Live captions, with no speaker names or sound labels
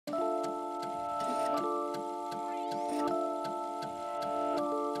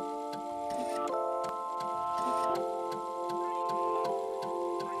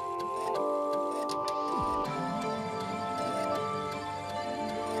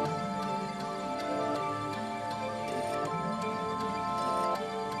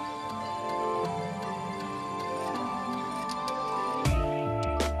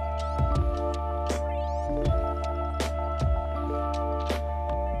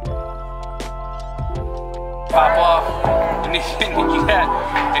pop off, and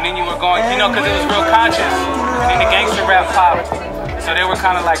then you were going, you know, because it was real conscious, and then the gangster rap popped, so they were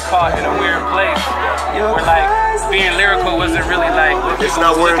kind of like caught in a weird place, where like being lyrical wasn't really like what it's people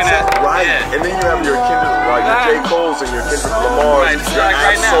not was where looking it's at. right. Yeah. And then you have your Kendrick, like your J. Cole's and your Kendrick Lamar's, Right, your like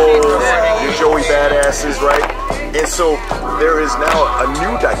right now. Absol's, your Joey Badasses, right? And so there is now a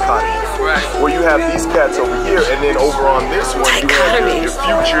new dichotomy, Right. where you have these cats over here, and then over on this one you have your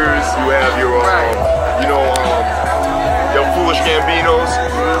Futures, you have your you know, your Foolish Gambinos,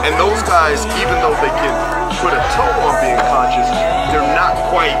 and those guys, even though they can put a toe on being conscious, they're not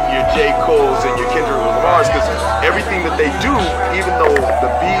quite your J. Cole's and your Kendrick Lamar's, because everything that they do, even though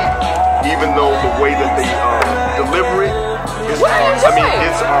the beat, even though the way that they deliver it, is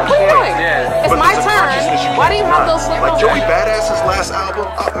it's on point. Yeah. It's my turn. Why do you have those slip Like over? Joey Badass's last album,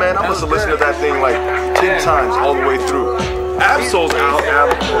 man, I must have listened to that thing like 10 times all the way through. Absol's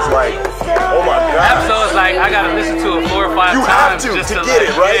album was like, oh my god. Absol is like, I gotta listen to it 4 or 5 You times have just to to get like,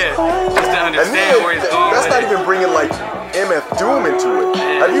 it, right? Yeah, just to And understand where it's going. that's not even bringing like MF Doom into it.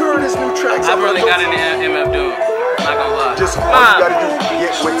 Yeah. Have you heard his new tracks? I've really got into MF Doom. Not gonna lie. Just all you gotta do is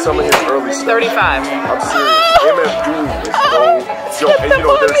get with some of his early stuff. 35. I'm serious. MF Doom is and you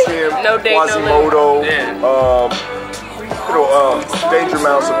know, there's him, No Date, No Quasimodo, Yeah. you know, Danger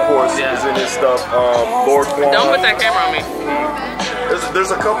Mouse, of course, Yeah. is in his stuff. Lord Quan. Don't put that camera on me.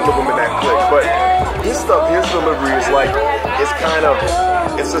 There's a couple of them in that clip, but his stuff, his delivery is like, it's kind of,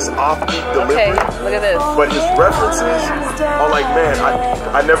 it's just offbeat delivery. Okay, look at this. But his references are like, man,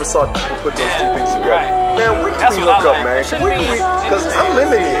 I never saw people put those two things together. Man, when can we hook up, man? Because I'm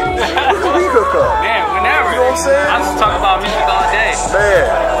limited. When can we hook up? Man, whenever. You know what I'm saying? I just talk about music all day. Man,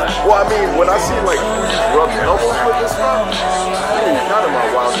 well, I mean, when I see like rub elbows with this stuff, not in my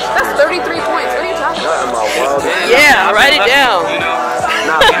wildest That's 33 points. What are you talking Not about? in my wildest Yeah, write it down. You know,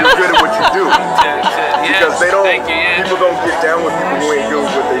 Nah, you're good at what you do. Because they don't, thank you, yeah. people don't get down with people who ain't good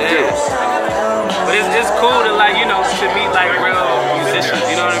at what they do. But it's cool to like, you know, to meet like real musicians,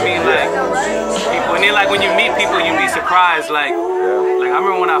 you know what I mean? Like people, and then like when you meet people, you be surprised. Like I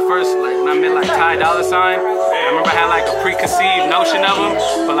remember when I met like Ty Dolla $ign. I remember I had like a preconceived notion of him,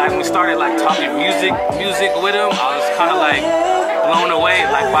 but like when we started like talking music with him, I was kind of like blown away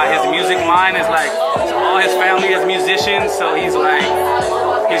like by his music mind. Is like all his family is musicians, so he's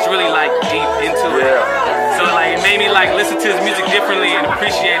really like deep into it. So like it made me like listen to his music differently and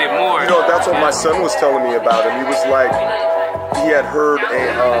appreciate it more. You know, that's what my son was telling me about him. He was like, he had heard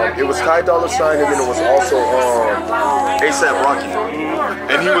it was Ty Dolla $ign, and then it was also A$AP Rocky.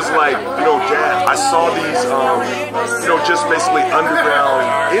 And he was like, you know, Dad, I saw these, you know, just basically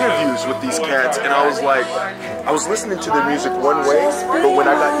underground interviews with these cats, and I was like, I was listening to their music one way, but when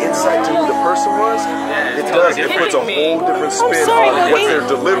I got insight to who the person was, it puts a whole different spin on what they're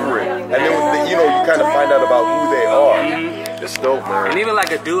delivering. And then, you know, you kind of find out about who they are. It's dope, man. And even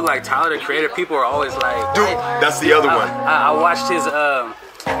like a dude like Tyler, the Creator, people are always like, dude, that's the other one. I watched his,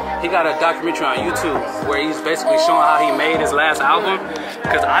 he got a documentary on YouTube where he's basically showing how he made his last album.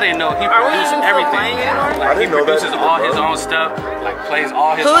 Because I didn't know he produced everything. Like he produces all his own stuff, like plays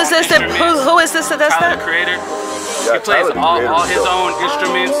all his own instruments. Who is this that does Tyler, that? the Creator. Yeah, He plays Tyler, all his own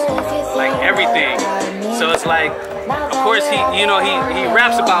instruments, like everything. So it's like, of course he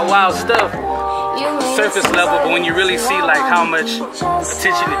raps about wild stuff, surface level, but when you really see like how much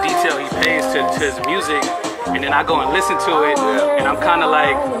attention to detail he pays to his music, and then I go and listen to it, and I'm kind of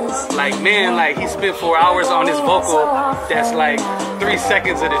like man, like he spent 4 hours on this vocal that's like 3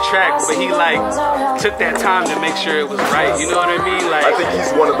 seconds of the track, but he like took that time to make sure it was right. You know what I mean? Like I think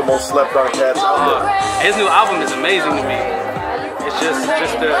he's one of the most slept on cats out there. his new album is amazing to me. It's just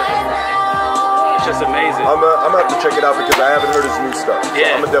amazing. I'm gonna have to check it out because I haven't heard his new stuff. So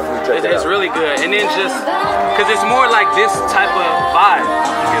Yeah, I'm gonna definitely check it out. It's really good, and then just because it's more like this type of vibe.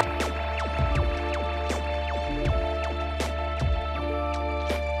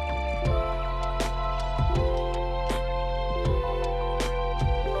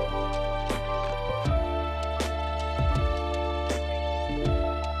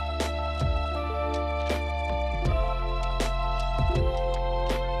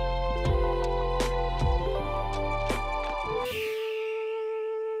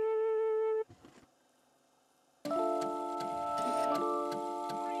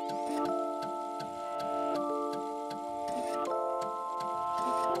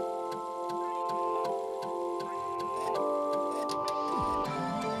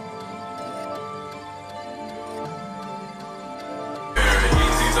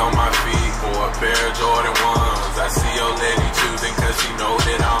 On my feet or a pair of Jordan 1s. I see your lady choosing cause she know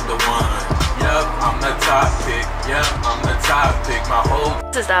that I'm the one. Yep, I'm the top pick. Yep, I'm the top pick. My whole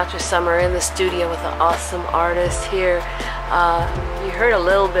This is Dr. Summer in the studio with an awesome artist here. You heard a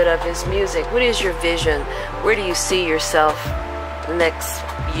little bit of his music. What is your vision? Where do you see yourself the next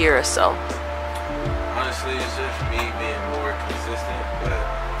year or so? Honestly, it's just me being more consistent, but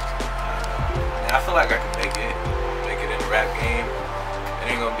I feel like I can make it in the rap game.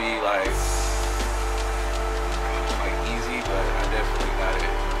 It ain't gonna be like easy, but I definitely got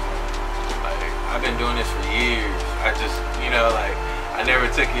it. Like, I've been doing this for years. I just, you know, like, I never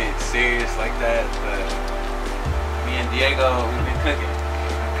took it serious like that, but me and Diego, we've been cooking.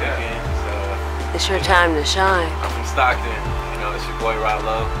 So It's your time to shine. I'm from Stockton, you know, it's your boy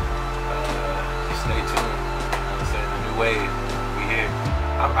Ralo. Just stay tuned, you know what I'm saying? The new wave, we here.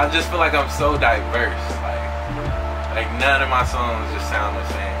 I just feel like I'm so diverse, like none of my songs just sound the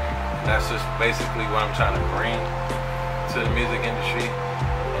same. And that's just basically what I'm trying to bring to the music industry.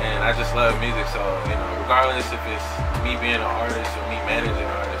 And I just love music, so, you know, regardless if it's me being an artist or me managing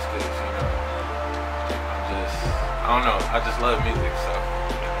artists, because, you know, I don't know, I just love music, so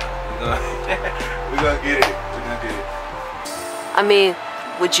we're gonna get it. We're gonna get it. I mean,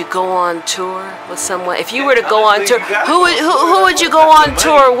 would you go on tour with someone? If you were to go on tour, who would you go on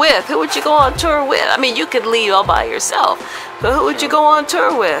tour with? Who would you go on tour with? I mean, you could leave all by yourself, but who would you go on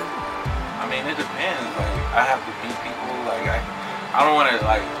tour with? I mean, it depends. Like, I have to meet people. Like, I don't want to,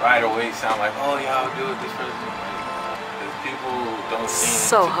 like, right away sound like, oh yeah, I'll do it this person. Like, because people don't seem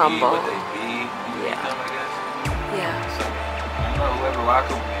so to humble. be what they be. You meet them, I guess. Yeah. So, I don't know, whoever rock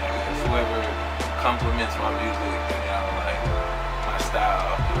with me, I guess, whoever compliments my music, you know, like, my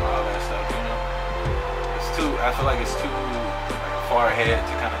style, you know, all that stuff, you know. I feel like it's too, like, far ahead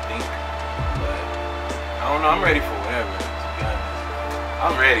to kind of think. But, I don't know, I'm ready for whatever, to be honest.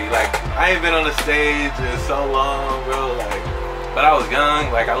 I'm ready. Like, I ain't been on the stage in so long, bro. Like, but I was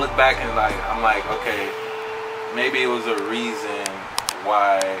young. Like, I look back and, like, I'm like, okay, maybe it was a reason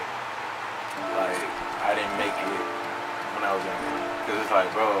why, like, I didn't make it when I was younger. Because it's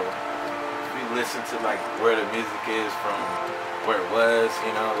like, bro, if we listen to, like, where the music is from where it was,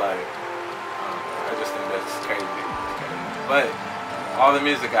 you know, like, I just think that's crazy. But all the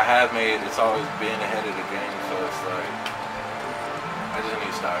music I have made, it's always been ahead of the game. So it's like, I just need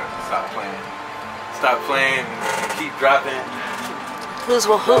to stop playing. Stop playing and keep dropping.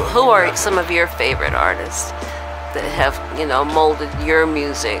 Who are some of your favorite artists that have, you know, molded your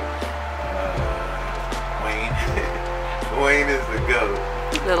music? Wayne. Wayne is the GOAT.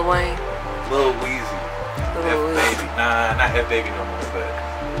 Lil Wayne. Lil Weezy. Lil Weezy. F-Baby. Nah, not F-Baby no more, but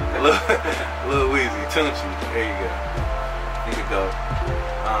Lil Weezy. Tunchi. There you go. He the GOAT.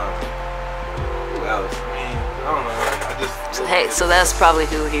 Who else? I mean, I don't know. Hey, so that's probably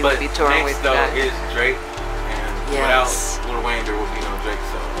who he would be touring with. But next, though, is Drake. And without Lil Wayne, there would be no Drake,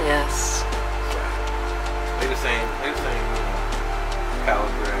 so. Yes. They the same, you know,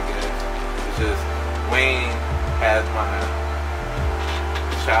 caliber, I guess. It's just, Wayne had my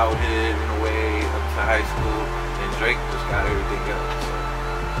childhood in a way up to high school, and Drake just got everything else, so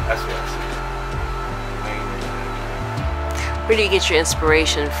that's what I see. Wayne and Drake. Where do you get your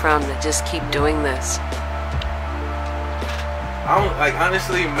inspiration from to just keep doing this? I don't, like,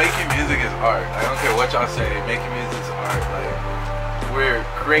 honestly, making music is art. I don't care what y'all say, making music is art. Like, we're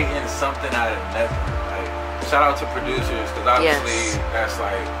creating something out of nothing. Like, shout out to producers, because obviously that's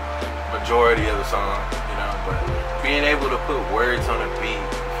like majority of the song, you know, but being able to put words on a beat, you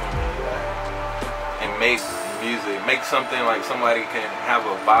feel me, like, and make music, make something like somebody can have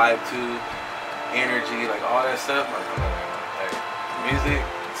a vibe to, energy, like all that stuff, like, come on, like, music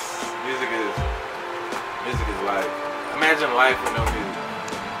is life. Imagine life with no music.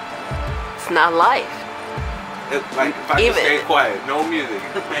 It's not life. Like, if I could stay quiet, no music.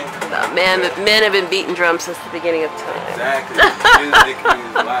 Men have been beating drums since the beginning of time. Exactly. Music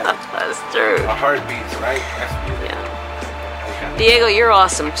is life. That's true. Our heartbeats, right? That's music. Yeah. Diego, you're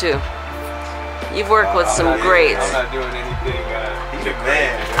awesome too. You've worked with some greats. I'm not doing anything. He's a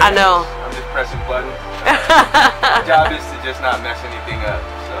man. I know. I'm just pressing buttons. My job is to just not mess anything up.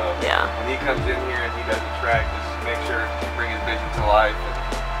 So yeah. When he comes in here and he does a track, just make sure to bring his vision to life. And,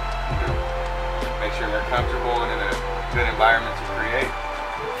 you know, make sure they're comfortable and in a good environment to create.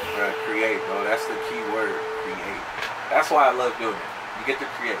 Create, bro. That's the key word. Create. That's why I love doing it. You get to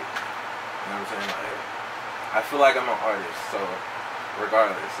create. You know what I'm saying? Like, I feel like I'm an artist, so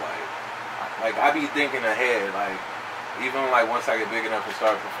regardless, like I be thinking ahead. Like, even like once I get big enough to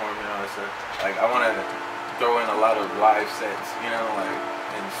start performing and all that stuff, like I want to throw in a lot of live sets, you know, like,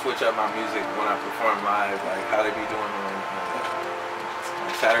 and switch up my music when I perform live, like how they be doing on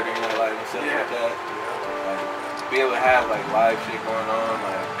Saturday Night Live and stuff like that. Like, be able to have like live shit going on,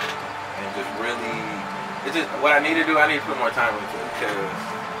 like, and just really, it's just what I need to do. I need to put more time into it. because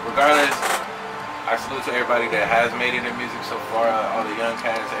regardless, I salute to everybody that has made it in music so far, all the young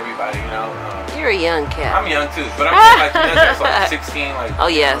cats, everybody, you know. You're a young cat. I'm young too, but I'm saying like the young cats like 16, like. Oh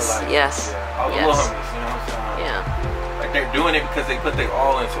yes, you know, like, yes. Yeah, all the Yes. little homies, you know what I'm saying? Yeah. Like they're doing it because they put their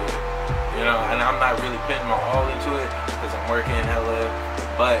all into it, you know. And I'm not really putting my all into it because I'm working hella,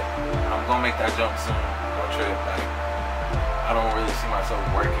 but I'm gonna make that jump soon. On trip, like I don't really see myself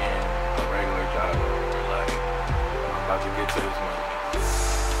working a regular job or like I'm about to get to this money.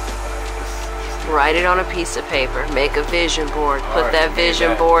 Write it on a piece of paper. Make a vision board. Put Alright, that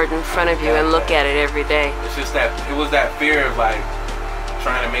vision board in front of you and look at it every day. It's just that it was that fear of like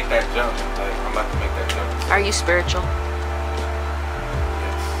trying to make that jump. Like I'm about to make that jump. Are you spiritual?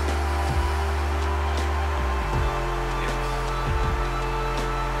 Yes.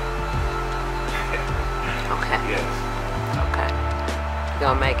 Okay. Yes. Okay. You're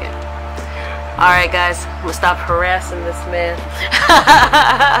gonna make it. Alright guys, I'm gonna stop harassing this man.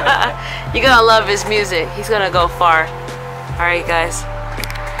 You're gonna love his music. He's gonna go far. Alright guys.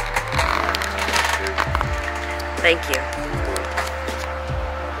 Thank you.